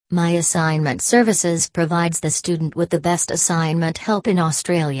My Assignment Services provides the student with the best assignment help in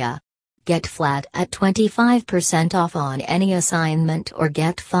Australia. Get flat at 25% off on any assignment or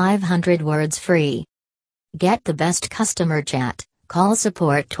get 500 words free. Get the best customer chat. Call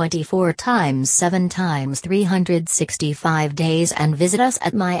support 24 times 7 times 365 days and visit us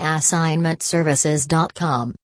at myassignmentservices.com.